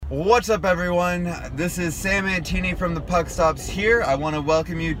What's up, everyone? This is Sam Antini from the Puck Stops here. I want to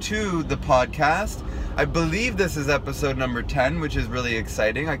welcome you to the podcast. I believe this is episode number 10, which is really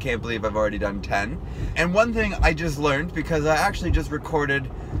exciting. I can't believe I've already done 10. And one thing I just learned, because I actually just recorded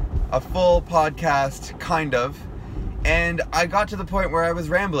a full podcast, kind of, and I got to the point where I was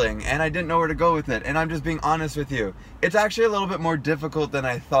rambling and I didn't know where to go with it. And I'm just being honest with you. It's actually a little bit more difficult than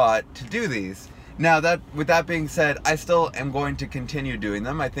I thought to do these. Now, with that being said, I still am going to continue doing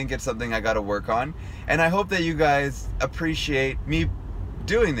them. I think it's something I got to work on. And I hope that you guys appreciate me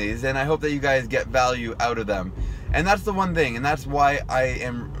doing these, and I hope that you guys get value out of them. And that's the one thing, and that's why I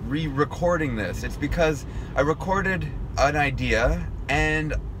am re-recording this. It's because I recorded an idea,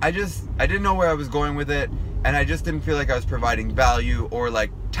 and I didn't know where I was going with it, and I just didn't feel like I was providing value or like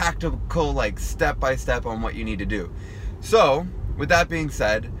tactical, like step-by-step on what you need to do. So, with that being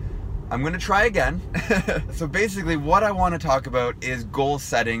said, I'm going to try again. So basically what I want to talk about is goal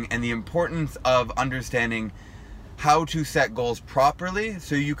setting and the importance of understanding how to set goals properly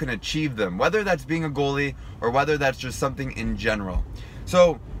so you can achieve them, whether that's being a goalie or whether that's just something in general.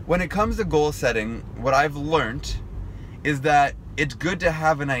 So when it comes to goal setting, what I've learned is that it's good to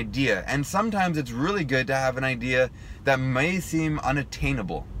have an idea, and sometimes it's really good to have an idea that may seem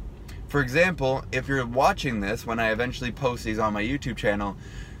unattainable. For example, if you're watching this when I eventually post these on my YouTube channel,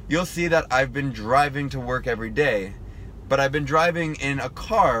 you'll see that I've been driving to work every day, but I've been driving in a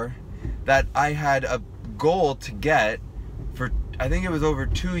car that I had a goal to get for, I think it was over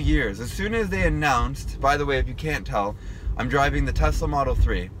 2 years. As soon as they announced, by the way, if you can't tell, I'm driving the Tesla Model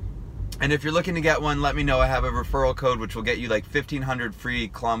 3. And if you're looking to get one, let me know. I have a referral code which will get you like 1,500 free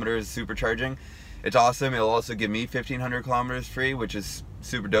kilometers supercharging. It's awesome. It'll also give me 1,500 kilometers free, which is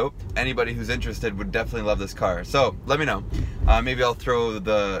super dope. Anybody who's interested would definitely love this car. So let me know. Maybe I'll throw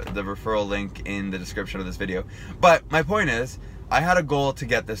the referral link in the description of this video. But my point is, I had a goal to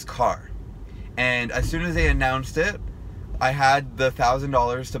get this car. And as soon as they announced it, I had the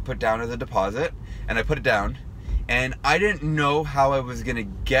 $1,000 to put down as a deposit, and I put it down. And I didn't know how I was gonna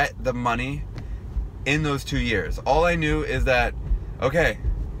get the money in those 2 years. All I knew is that, okay,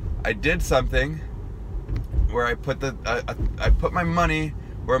 I did something where I put I put my money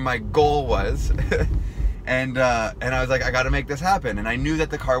where my goal was, and I was like, I got to make this happen. And I knew that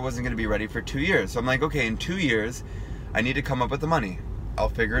the car wasn't going to be ready for 2 years, so I'm like, okay, in 2 years, I need to come up with the money. I'll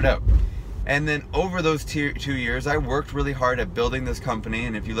figure it out. And then over those 2 years, I worked really hard at building this company.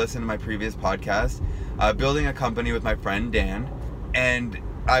 And if you listen to my previous podcast, building a company with my friend Dan, and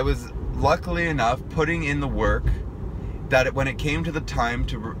I was luckily enough putting in the work that when it came to the time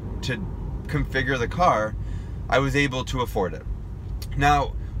to configure the car, I was able to afford it.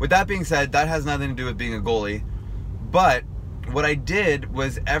 Now, with that being said, that has nothing to do with being a goalie, but what I did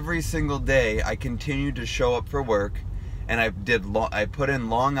was every single day I continued to show up for work, and I put in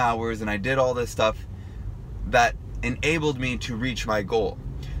long hours, and I did all this stuff that enabled me to reach my goal.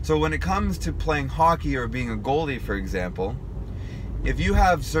 So when it comes to playing hockey or being a goalie, for example, if you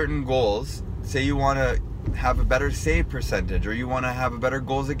have certain goals, say you want to have a better save percentage, or you want to have a better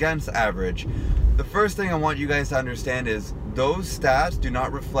goals against average, the first thing I want you guys to understand is those stats do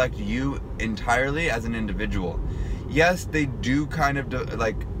not reflect you entirely as an individual. Yes, they do kind of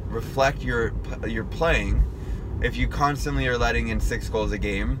reflect your playing. If you constantly are letting in 6 goals a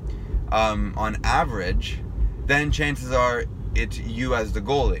game on average, then chances are it's you as the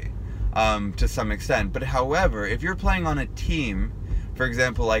goalie to some extent. But however, if you're playing on a team, for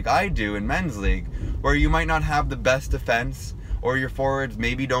example, like I do in men's league, where you might not have the best defense, or your forwards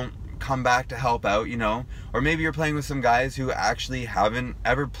maybe don't come back to help out, you know, or maybe you're playing with some guys who actually haven't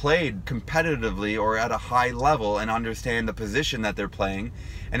ever played competitively or at a high level and understand the position that they're playing,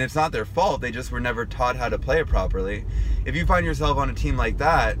 and it's not their fault, they just were never taught how to play it properly. If you find yourself on a team like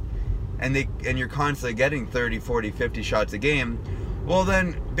that, and you're constantly getting 30, 40, 50 shots a game, well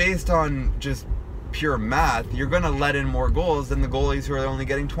then, based on just pure math, you're going to let in more goals than the goalies who are only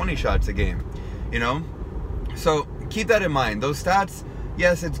getting 20 shots a game, you know? So keep that in mind. Those stats,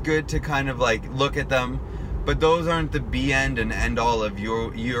 yes, it's good to kind of like look at them, but those aren't the be end and end all of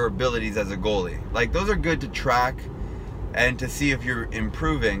your abilities as a goalie. Like, those are good to track and to see if you're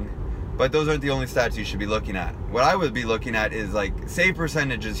improving, but those aren't the only stats you should be looking at. What I would be looking at is like save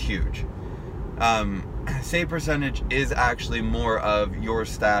percentage is huge. Save percentage is actually more of your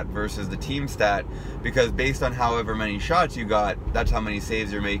stat versus the team stat, because based on however many shots you got, that's how many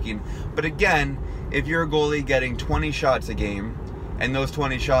saves you're making. But again, if you're a goalie getting 20 shots a game, and those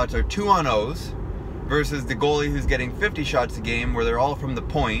 20 shots are 2-on-0s, versus the goalie who's getting 50 shots a game where they're all from the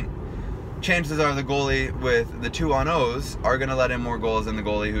point, chances are the goalie with the 2-on-0s are going to let in more goals than the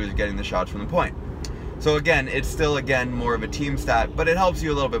goalie who's getting the shots from the point. So again, it's still, again, more of a team stat, but it helps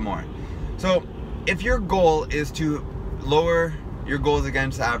you a little bit more. So if your goal is to lower your goals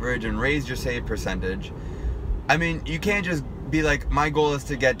against average and raise your save percentage, I mean, you can't just be like, my goal is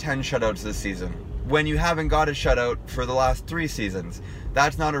to get 10 shutouts this season, when you haven't got a shutout for the last 3 seasons.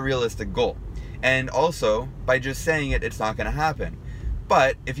 That's not a realistic goal. And also, by just saying it, it's not going to happen.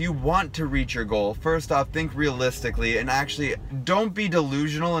 But if you want to reach your goal, first off, think realistically and actually don't be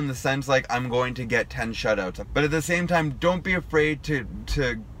delusional in the sense like, I'm going to get 10 shutouts. But at the same time, don't be afraid to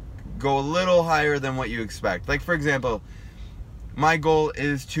go a little higher than what you expect. Like, for example, my goal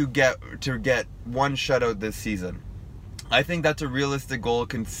is to get 1 shutout this season. I think that's a realistic goal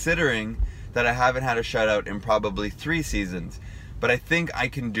considering that I haven't had a shutout in probably 3 seasons. But I think I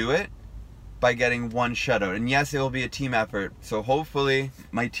can do it by getting 1 shutout. And yes, it will be a team effort. So hopefully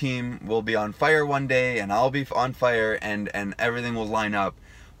my team will be on fire one day and I'll be on fire and everything will line up.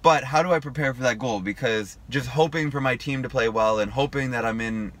 But how do I prepare for that goal? Because just hoping for my team to play well and hoping that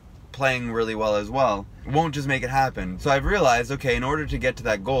I'm playing really well as well won't just make it happen. So I've realized, okay, in order to get to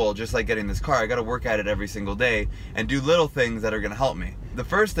that goal, just like getting this car, I got to work at it every single day and do little things that are going to help me. The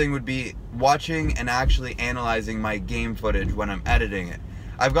first thing would be watching and actually analyzing my game footage when I'm editing it.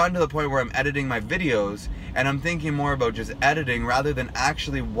 I've gotten to the point where I'm editing my videos and I'm thinking more about just editing rather than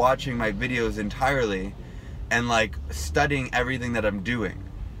actually watching my videos entirely and like studying everything that I'm doing.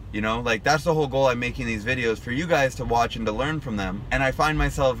 You know, like that's the whole goal. I'm making these videos for you guys to watch and to learn from them. And I find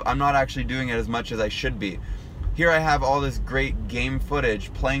myself, I'm not actually doing it as much as I should be. Here I have all this great game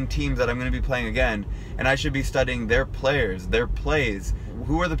footage, playing teams that I'm going to be playing again, and I should be studying their players, their plays.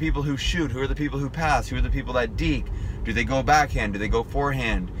 Who are the people who shoot? Who are the people who pass? Who are the people that deke? Do they go backhand? Do they go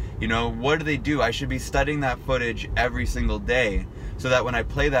forehand? You know, what do they do? I should be studying that footage every single day so that when I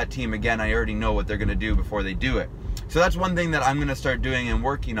play that team again, I already know what they're going to do before they do it. So that's one thing that I'm going to start doing and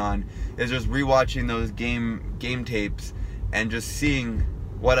working on, is just rewatching those game tapes and just seeing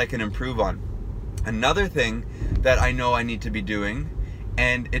what I can improve on. Another thing that I know I need to be doing,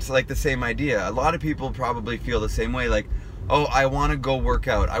 and it's like the same idea. A lot of people probably feel the same way, like, oh, I want to go work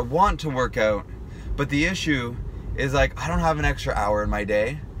out. I want to work out, but the issue is like, I don't have an extra hour in my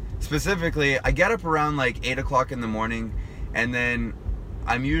day. Specifically, I get up around like 8 o'clock in the morning, and then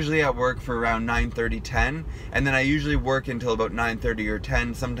I'm usually at work for around 9:30, 10, and then I usually work until about 9:30 or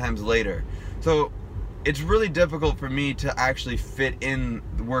 10, sometimes later. So it's really difficult for me to actually fit in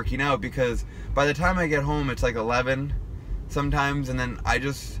working out, because by the time I get home, it's like 11 sometimes, and then I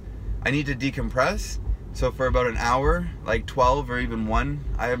need to decompress. So for about an hour, like 12 or even 1,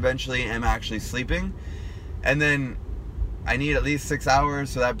 I eventually am actually sleeping. And then I need at least 6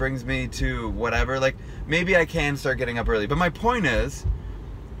 hours, so that brings me to whatever. Like, maybe I can start getting up early. But my point is,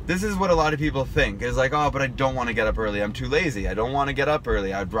 this is what a lot of people think, is like, oh, but I don't want to get up early. I'm too lazy. I don't want to get up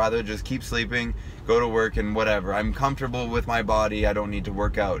early. I'd rather just keep sleeping, go to work, and whatever. I'm comfortable with my body. I don't need to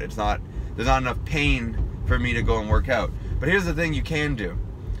work out. There's not enough pain for me to go and work out. But here's the thing you can do.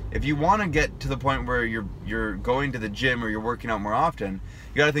 If you want to get to the point where you're going to the gym or you're working out more often,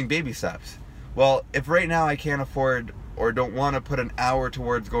 you got to think baby steps. Well, if right now I can't afford or don't want to put an hour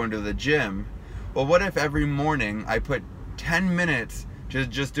towards going to the gym, well, what if every morning I put 10 minutes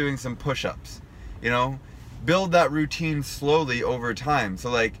just doing some push-ups? You know, build that routine slowly over time. So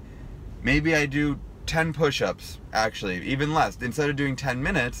like, maybe I do 10 push-ups, actually, even less. Instead of doing 10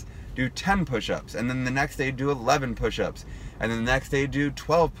 minutes, do 10 push-ups, and then the next day do 11 push-ups, and then the next day do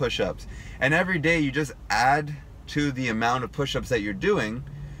 12 push-ups. And every day you just add to the amount of push-ups that you're doing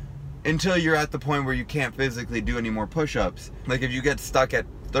until you're at the point where you can't physically do any more push-ups. Like if you get stuck at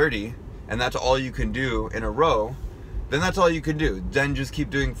 30 and that's all you can do in a row, then that's all you can do. Then just keep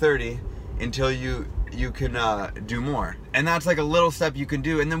doing 30 until you can do more. And that's like a little step you can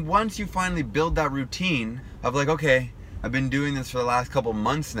do. And then once you finally build that routine of like, okay, I've been doing this for the last couple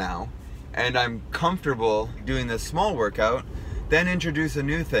months now, and I'm comfortable doing this small workout, then introduce a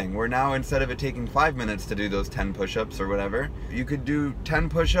new thing where now instead of it taking 5 minutes to do those 10 push-ups or whatever, you could do 10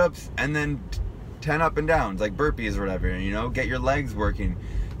 push-ups and then 10 up and downs, like burpees or whatever, you know, get your legs working,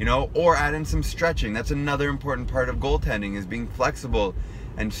 you know, or add in some stretching. That's another important part of goaltending, is being flexible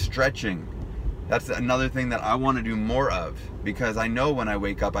and stretching. That's another thing that I want to do more of, because I know when I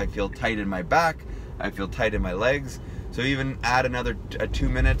wake up I feel tight in my back, I feel tight in my legs. So even add another 2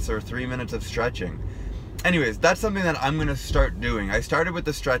 minutes or 3 minutes of stretching. Anyways, that's something that I'm going to start doing. I started with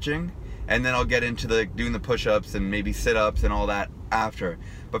the stretching, and then I'll get into doing the push-ups and maybe sit-ups and all that after.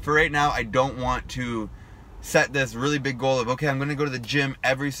 But for right now, I don't want to set this really big goal of, okay, I'm going to go to the gym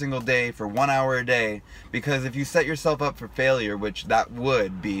every single day for 1 hour a day, because if you set yourself up for failure, which that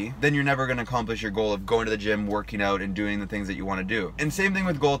would be, then you're never going to accomplish your goal of going to the gym, working out, and doing the things that you want to do. And same thing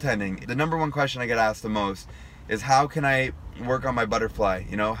with goaltending. The number one question I get asked the most is, how can I work on my butterfly?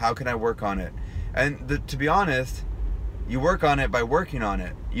 You know, how can I work on it? And to be honest, you work on it by working on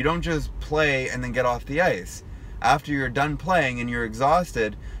it. You don't just play and then get off the ice. After you're done playing and you're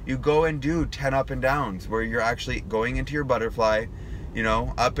exhausted, you go and do 10 up and downs where you're actually going into your butterfly, you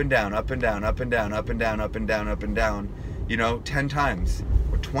know, up and down, up and down, up and down, up and down, up and down, up and down, you know, 10 times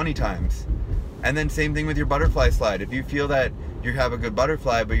or 20 times. And then same thing with your butterfly slide. If you feel that you have a good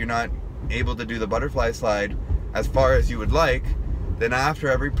butterfly but you're not able to do the butterfly slide as far as you would like, then after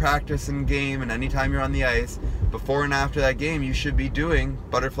every practice and game and anytime you're on the ice, before and after that game, you should be doing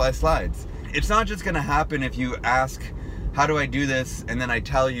butterfly slides. It's not just going to happen if you ask, how do I do this? And then I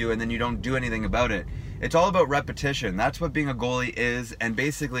tell you and then you don't do anything about it. It's all about repetition. That's what being a goalie is, and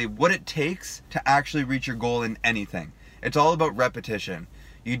basically what it takes to actually reach your goal in anything. It's all about repetition.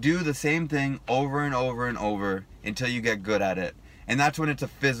 You do the same thing over and over and over until you get good at it. And that's when it's a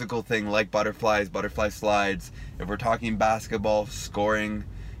physical thing like butterflies, butterfly slides. If we're talking basketball, scoring,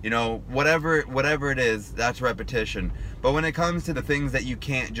 you know, whatever it is, that's repetition. But when it comes to the things that you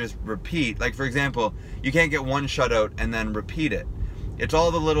can't just repeat, like for example, you can't get one shutout and then repeat it. It's all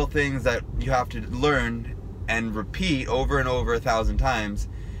the little things that you have to learn and repeat over and over 1,000 times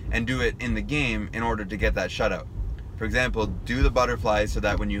and do it in the game in order to get that shutout. For example, do the butterfly so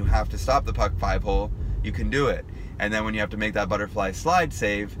that when you have to stop the puck 5-hole, you can do it. And then when you have to make that butterfly slide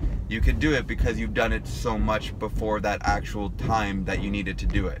save, you can do it because you've done it so much before that actual time that you needed to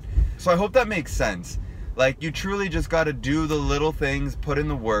do it. So I hope that makes sense. Like, you truly just got to do the little things, put in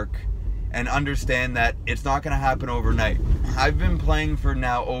the work, and understand that it's not going to happen overnight. I've been playing for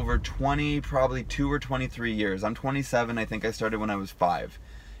now over 20, probably 2 or 23 years. I'm 27. I think I started when I was 5.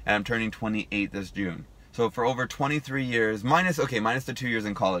 And I'm turning 28 this June. So for over 23 years, minus the 2 years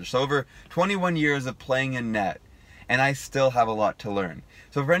in college. So over 21 years of playing in net. And I still have a lot to learn.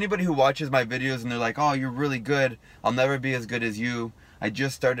 So for anybody who watches my videos and they're like, oh, you're really good, I'll never be as good as you, I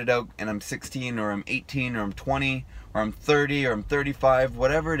just started out and I'm 16 or I'm 18 or I'm 20 or I'm 30 or I'm 35,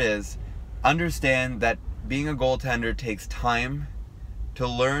 whatever it is, understand that being a goaltender takes time to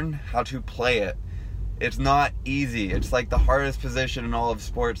learn how to play it. It's not easy. It's like the hardest position in all of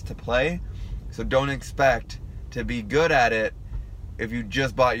sports to play. So don't expect to be good at it if you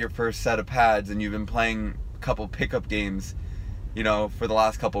just bought your first set of pads and you've been playing couple pickup games, you know, for the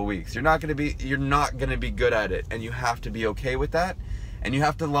last couple of weeks. You're not gonna be good at it, and you have to be okay with that, and you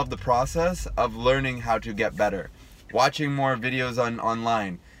have to love the process of learning how to get better, watching more videos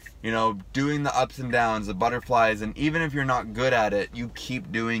online, you know, doing the ups and downs, the butterflies, and even if you're not good at it, you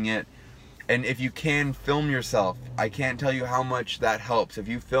keep doing it. And if you can film yourself, I can't tell you how much that helps. If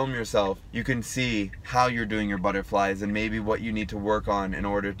you film yourself, you can see how you're doing your butterflies and maybe what you need to work on in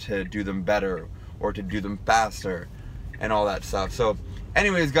order to do them better or to do them faster and all that stuff. So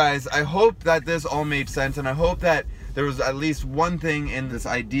anyways, guys, I hope that this all made sense, and I hope that there was at least one thing in this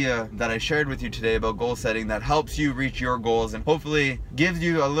idea that I shared with you today about goal setting that helps you reach your goals and hopefully gives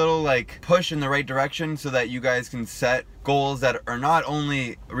you a little like push in the right direction so that you guys can set goals that are not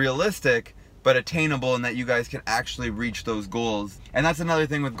only realistic but attainable, and that you guys can actually reach those goals. And that's another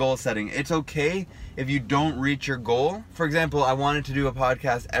thing with goal setting. It's okay if you don't reach your goal. For example, I wanted to do a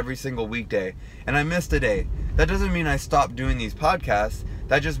podcast every single weekday and I missed a day. That doesn't mean I stopped doing these podcasts.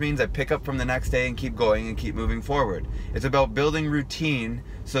 That just means I pick up from the next day and keep going and keep moving forward. It's about building routine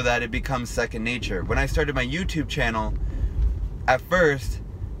so that it becomes second nature. When I started my YouTube channel, at first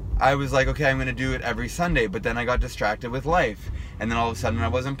I was like, okay, I'm gonna do it every Sunday, but then I got distracted with life. And then all of a sudden I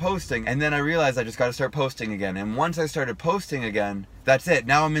wasn't posting. And then I realized I just gotta start posting again. And once I started posting again, that's it.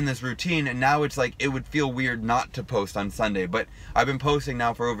 Now I'm in this routine, and now it's like, it would feel weird not to post on Sunday. But I've been posting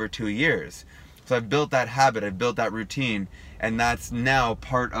now for over 2 years. So I've built that habit, I've built that routine, and that's now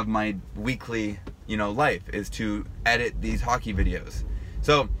part of my weekly, you know, life, is to edit these hockey videos.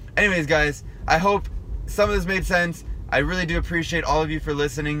 So anyways, guys, I hope some of this made sense. I really do appreciate all of you for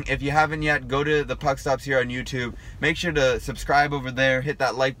listening. If you haven't yet, go to the Puck Stops here on YouTube. Make sure to subscribe over there, hit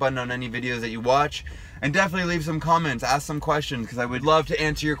that like button on any videos that you watch, and definitely leave some comments, ask some questions, because I would love to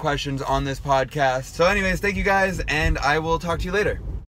answer your questions on this podcast. So anyways, thank you guys, and I will talk to you later.